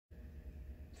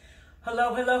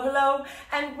Hello, hello, hello,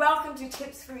 and welcome to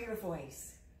Tips for Your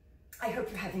Voice. I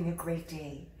hope you're having a great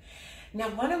day. Now,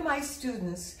 one of my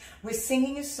students was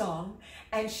singing a song,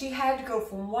 and she had to go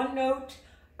from one note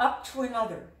up to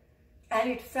another, and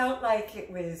it felt like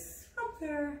it was up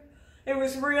there. It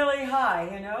was really high,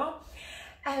 you know?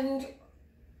 And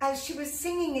as she was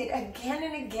singing it again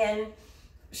and again,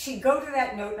 she'd go to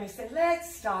that note, and I said,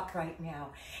 let's stop right now.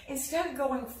 Instead of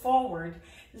going forward,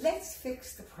 let's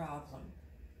fix the problem.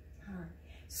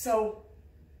 So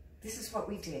this is what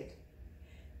we did.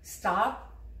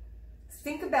 Stop.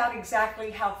 Think about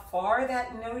exactly how far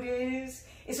that note is.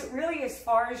 Is it really as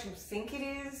far as you think it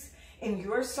is in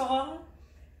your song?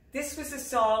 This was a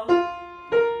song,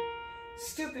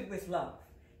 Stupid with Love.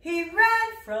 He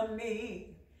ran from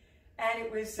me, and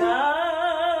it was,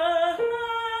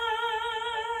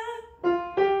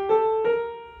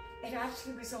 it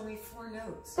actually was only 4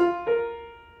 notes.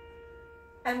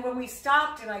 And when we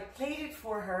stopped and I played it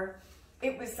for her,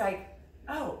 it was like,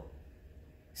 oh,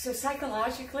 so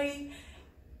psychologically,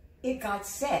 it got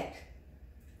said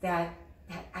that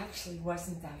that actually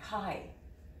wasn't that high.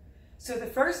 So the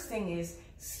first thing is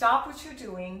stop what you're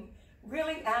doing,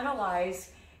 really analyze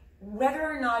whether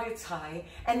or not it's high,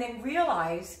 and then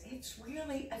realize it's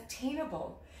really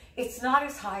attainable. It's not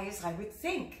as high as I would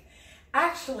think.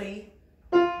 Actually,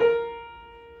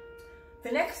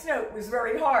 the next note was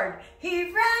very hard. He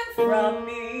ran from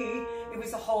me. It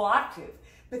was a whole octave.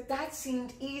 But that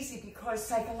seemed easy because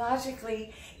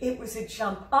psychologically it was a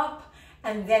jump up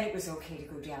and then it was okay to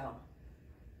go down.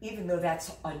 Even though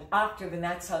that's an octave and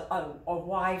that's a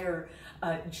wider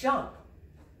jump.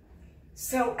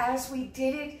 So as we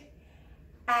did it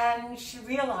and she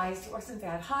realized it wasn't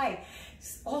that high,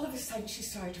 all of a sudden she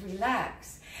started to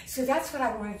relax. So that's what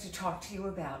I wanted to talk to you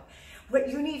about. What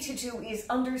you need to do is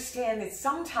understand that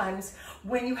sometimes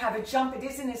when you have a jump, it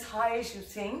isn't as high as you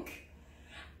think,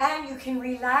 and you can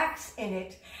relax in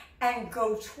it and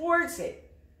go towards it.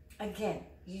 Again,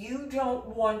 you don't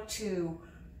want to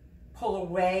pull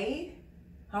away,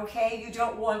 okay? You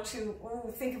don't want to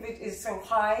think of it as so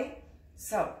high.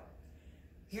 So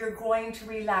you're going to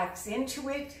relax into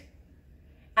it,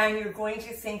 and you're going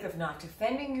to think of not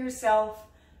defending yourself,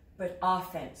 but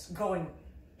offense, going,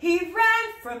 he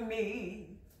ran from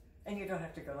me. And you don't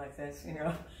have to go like this, you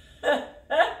know.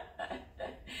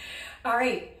 All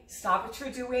right, stop what you're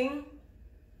doing.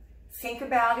 Think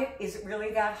about it. Is it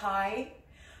really that high?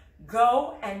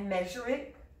 Go and measure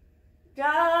it.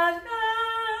 Da, da.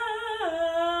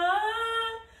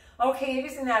 Okay, it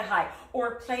isn't that high.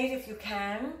 Or play it if you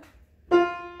can.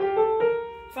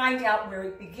 Find out where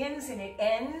it begins and it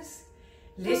ends.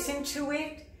 Listen to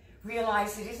it.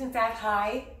 Realize it isn't that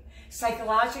high.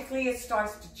 Psychologically, it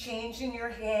starts to change in your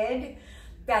head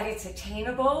that it's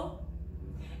attainable.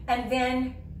 And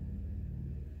then,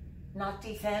 not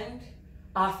defend,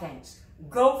 offense.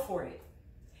 Go for it.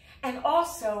 And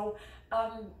also,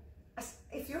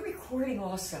 if you're recording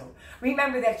also,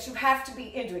 remember that you have to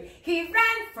be into it. He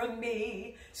ran from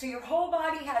me. So your whole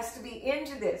body has to be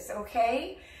into this,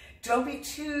 okay? Don't be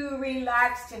too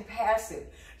relaxed and passive.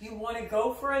 You want to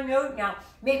go for a note. Now,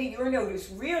 maybe your note is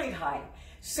really high.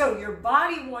 So your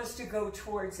body wants to go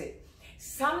towards it.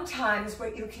 Sometimes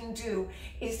what you can do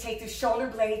is take the shoulder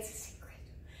blades,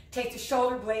 take the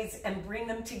shoulder blades and bring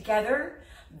them together.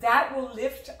 That will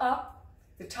lift up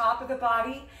the top of the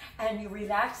body and you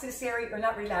relax this area, or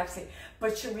not relax it,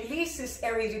 but you release this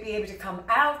area to be able to come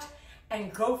out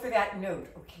and go for that note.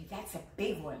 Okay, that's a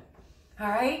big one. All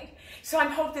right? So I'm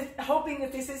hoping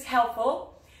that this is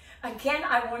helpful. Again,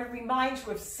 I want to remind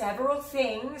you of several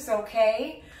things,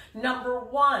 okay? Number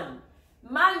 1,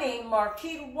 my name,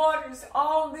 Marquita Waters,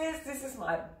 all this. This is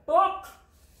my book.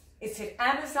 It's at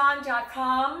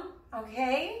Amazon.com,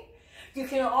 okay? You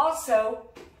can also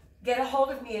get a hold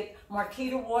of me at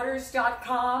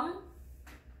MarquitaWaters.com.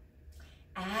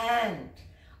 And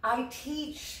I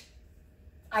teach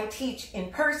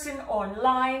in person,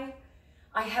 online.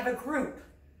 I have a group,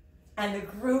 and the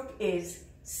group is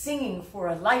Singing for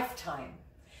a Lifetime.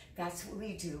 That's what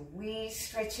we do. We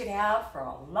stretch it out for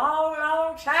a long,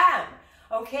 long time.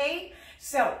 Okay?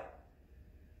 So,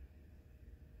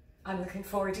 I'm looking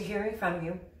forward to hearing from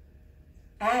you.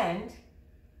 And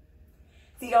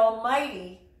the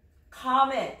almighty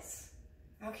comments.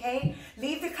 Okay?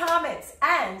 Leave the comments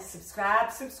and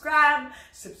subscribe, subscribe,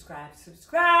 subscribe,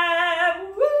 subscribe.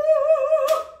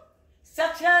 Woo!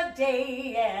 Such a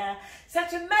day, yeah.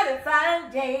 Such a mighty fine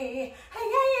day.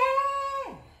 Hey, yeah,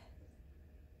 yeah.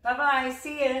 Bye-bye.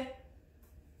 See ya.